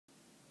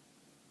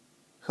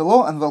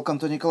Hello and welcome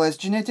to Nikolay's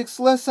genetics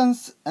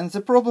lessons, and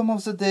the problem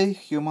of the day: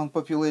 human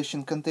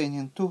population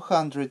containing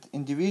 200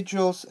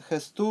 individuals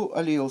has two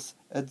alleles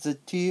at the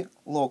T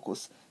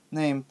locus,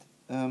 named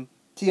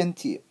T and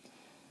T.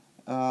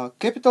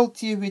 Capital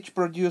T, which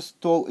produce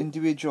tall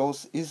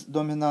individuals, is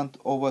dominant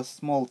over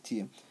small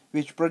t,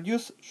 which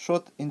produce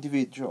short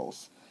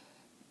individuals.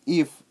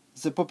 If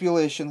the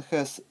population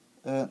has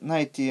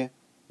 90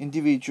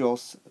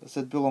 individuals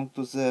that belong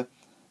to the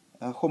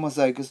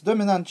homozygous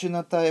dominant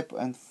genotype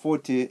and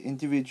 40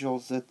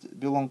 individuals that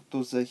belong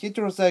to the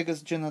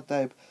heterozygous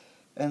genotype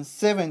and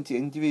 70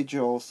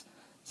 individuals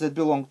that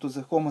belong to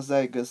the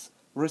homozygous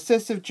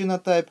recessive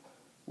genotype,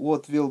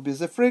 what will be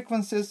the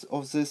frequencies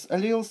of these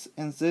alleles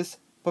in this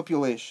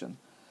population.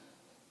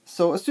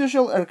 So as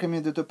usual, I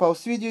recommend you to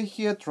pause video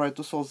here, try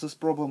to solve this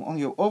problem on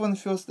your own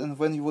first, and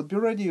when you would be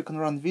ready you can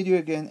run video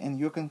again and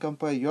you can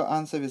compare your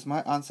answer with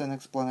my answer and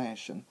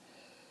explanation.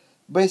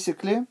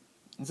 Basically,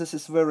 this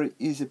is very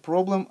easy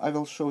problem. I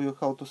will show you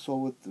how to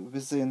solve it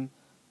within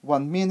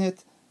 1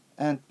 minute,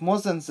 and more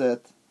than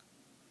that,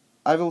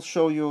 I will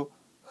show you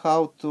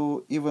how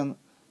to even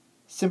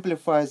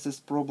simplify this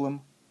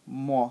problem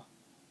more,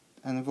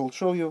 and I will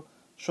show you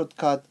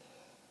shortcut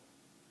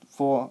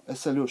for a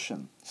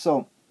solution.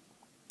 So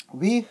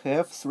we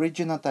have three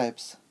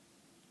genotypes.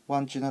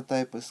 One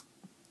genotype is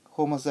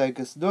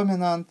homozygous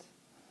dominant,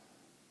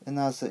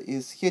 another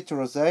is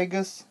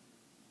heterozygous,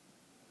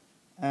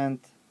 and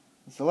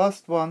the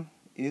last one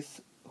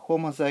is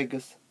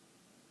homozygous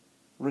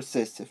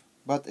recessive.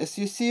 But as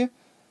you see,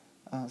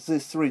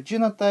 these three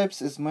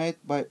genotypes is made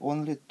by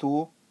only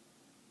two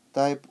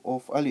type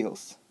of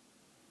alleles.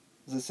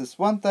 This is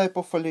one type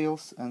of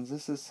alleles and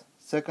this is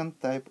second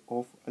type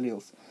of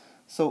alleles.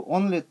 So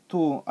only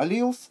two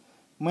alleles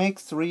make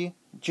three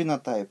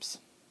genotypes.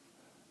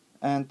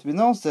 And we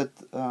know that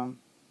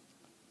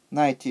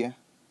 90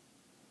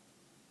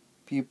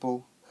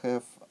 people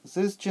have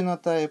this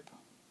genotype.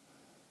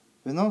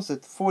 We know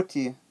that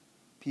 40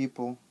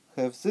 people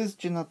have this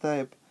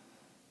genotype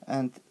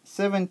and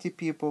 70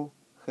 people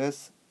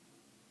has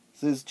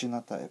this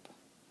genotype.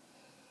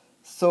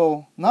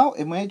 So now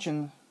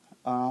imagine,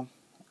 I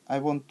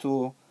want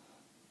to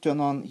turn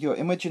on your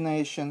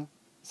imagination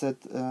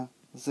that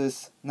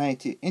these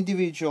 90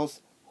 individuals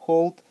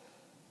hold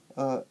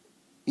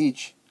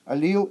each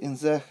allele in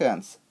their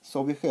hands.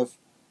 So we have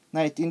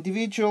 90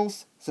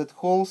 individuals that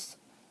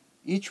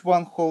each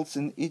one holds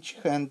in each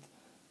hand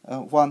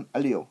one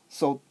allele.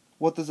 So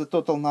what is the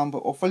total number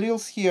of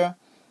alleles here?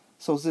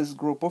 So this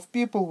group of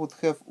people would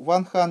have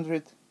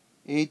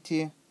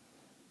 180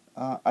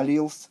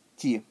 alleles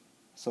T.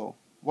 So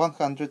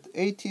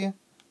 180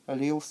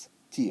 alleles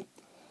T.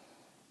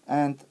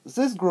 And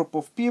this group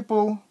of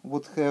people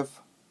would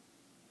have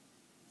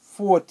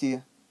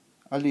 40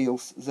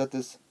 alleles that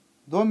is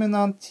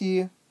dominant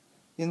T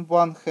in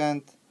one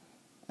hand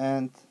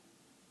and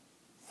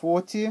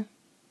 40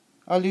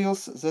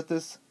 alleles that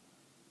is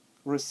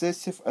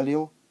recessive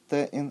allele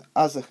T in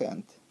other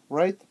hand,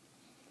 right?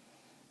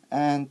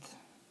 And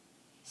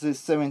these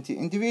 70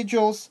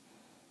 individuals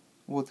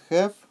would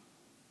have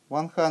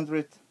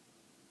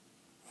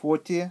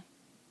 140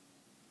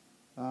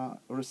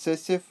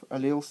 recessive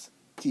alleles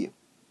T.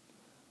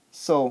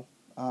 So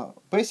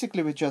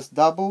basically we just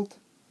doubled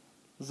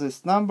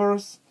these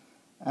numbers,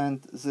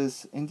 and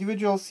these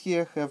individuals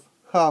here have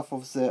half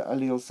of the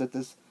alleles that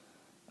is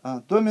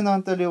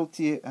dominant allele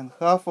T and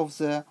half of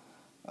the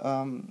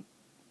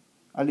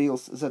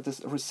alleles that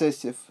is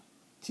recessive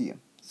T.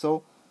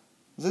 So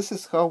this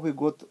is how we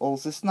got all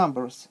these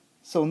numbers.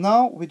 So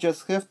now we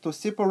just have to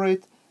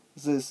separate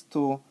these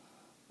two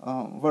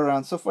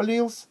variants of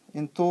alleles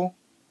into,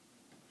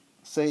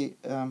 say,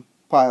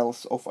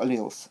 piles of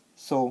alleles.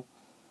 So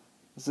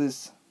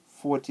this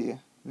 40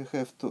 we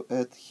have to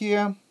add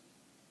here,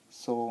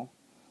 so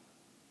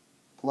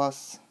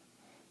plus,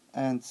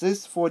 and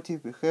this 40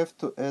 we have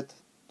to add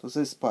to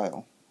this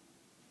pile.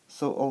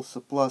 So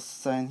also plus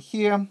sign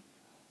here,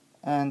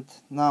 and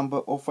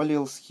number of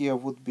alleles here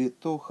would be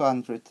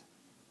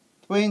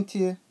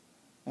 220,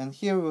 and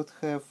here we would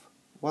have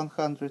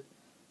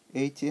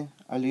 180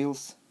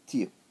 alleles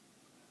T.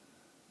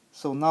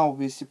 So now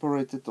we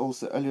separated all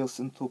the alleles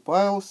in two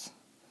piles,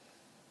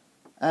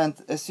 and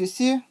as you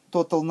see,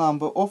 total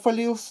number of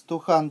alleles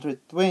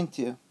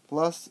 220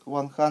 plus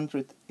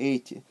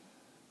 180.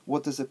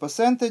 What is the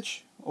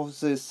percentage of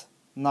this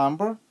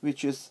number,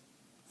 which is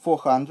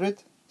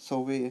 400?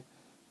 So we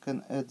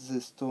can add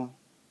these two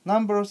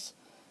numbers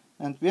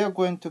and we are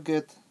going to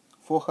get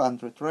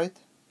 400, right?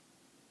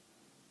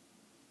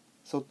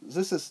 So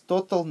this is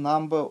total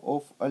number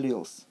of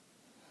alleles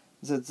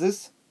that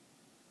these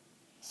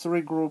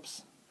three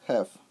groups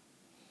have.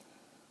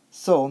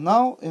 So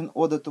now, in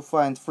order to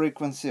find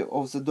frequency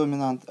of the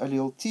dominant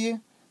allele T,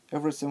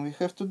 everything we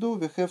have to do,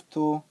 we have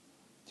to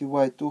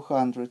divide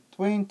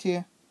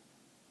 220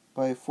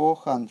 by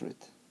 400.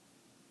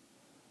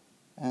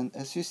 And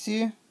as you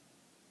see,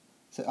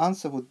 the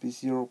answer would be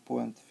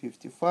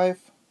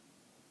 0.55.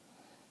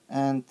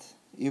 And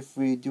if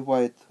we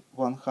divide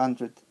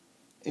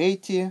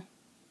 180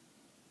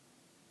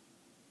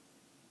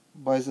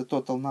 by the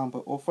total number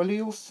of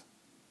alleles,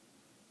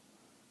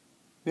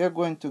 we are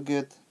going to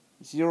get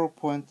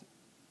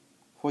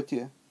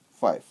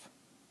 0.45,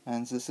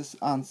 and this is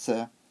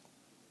answer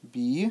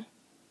B.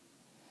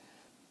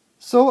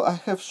 So I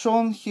have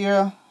shown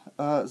here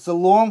the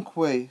long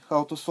way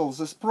how to solve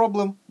this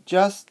problem,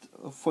 just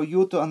for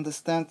you to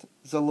understand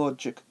the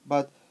logic,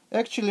 but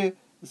actually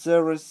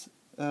there is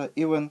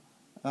even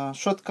a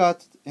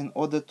shortcut in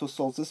order to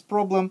solve this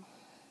problem.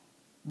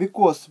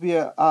 Because we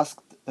are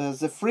asked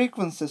the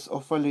frequencies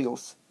of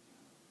alleles,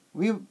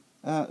 we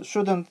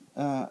shouldn't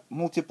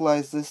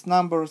multiply these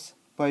numbers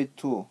by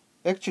 2.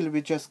 Actually,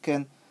 we just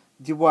can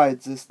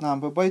divide this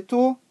number by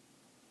 2,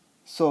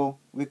 so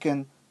we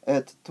can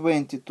add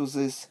 20 to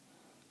this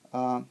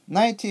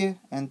 90,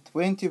 and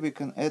 20 we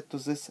can add to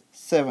this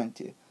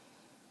 70.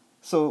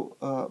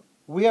 So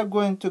we are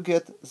going to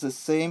get the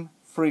same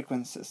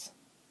frequencies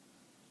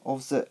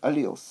of the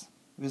alleles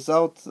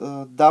without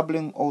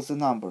doubling all the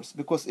numbers,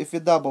 because if we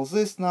double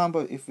this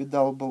number, if we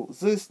double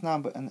this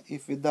number, and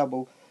if we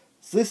double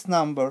this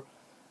number,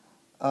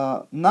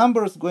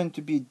 number is going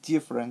to be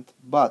different,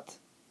 but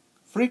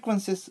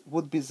frequencies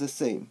would be the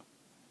same.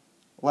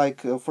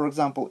 Like for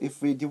example,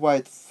 if we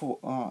divide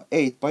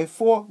 8 by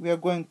 4, we are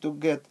going to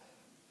get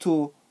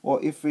 2,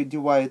 or if we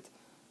divide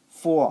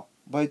 4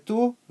 by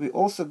 2, we are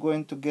also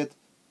going to get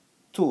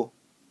 2.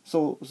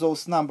 So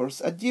those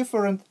numbers are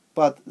different,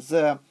 but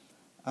the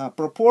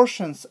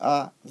proportions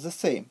are the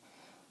same.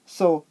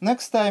 So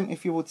next time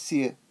if you would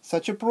see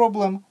such a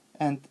problem,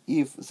 and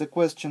if the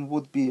question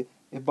would be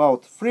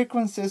about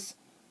frequencies,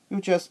 you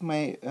just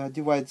may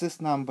divide this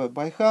number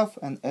by half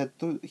and add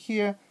to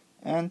here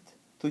and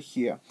to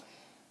here.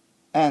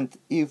 And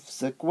if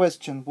the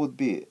question would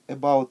be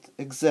about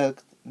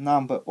exact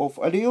number of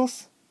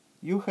alleles,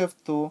 you have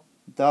to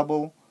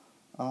double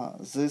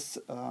these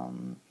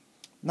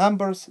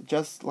numbers,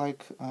 just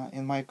like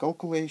in my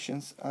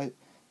calculations I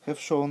have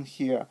shown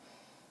here.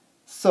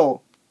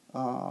 So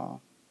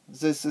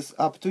this is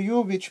up to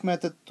you which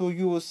method to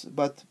use,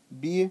 but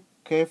be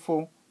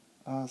careful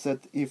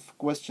that if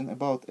question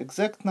about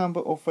exact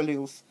number of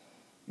alleles,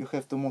 you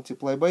have to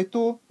multiply by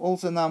 2 all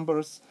the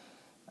numbers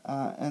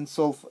and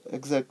solve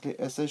exactly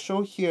as I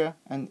show here.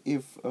 And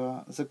if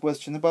the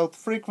question about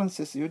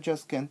frequencies, you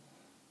just can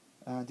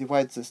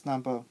divide this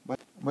number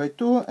by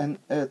 2 and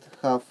add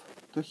half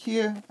to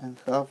here and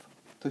half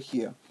to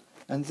here.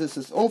 And this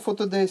is all for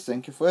today.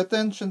 Thank you for your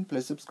attention.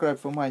 Please subscribe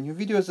for my new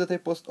videos that I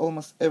post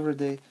almost every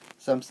day.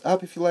 Thumbs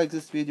up if you like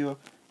this video.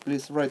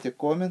 Please write your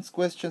comments,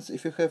 questions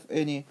if you have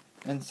any.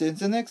 And see you in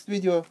the next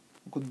video.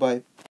 Goodbye.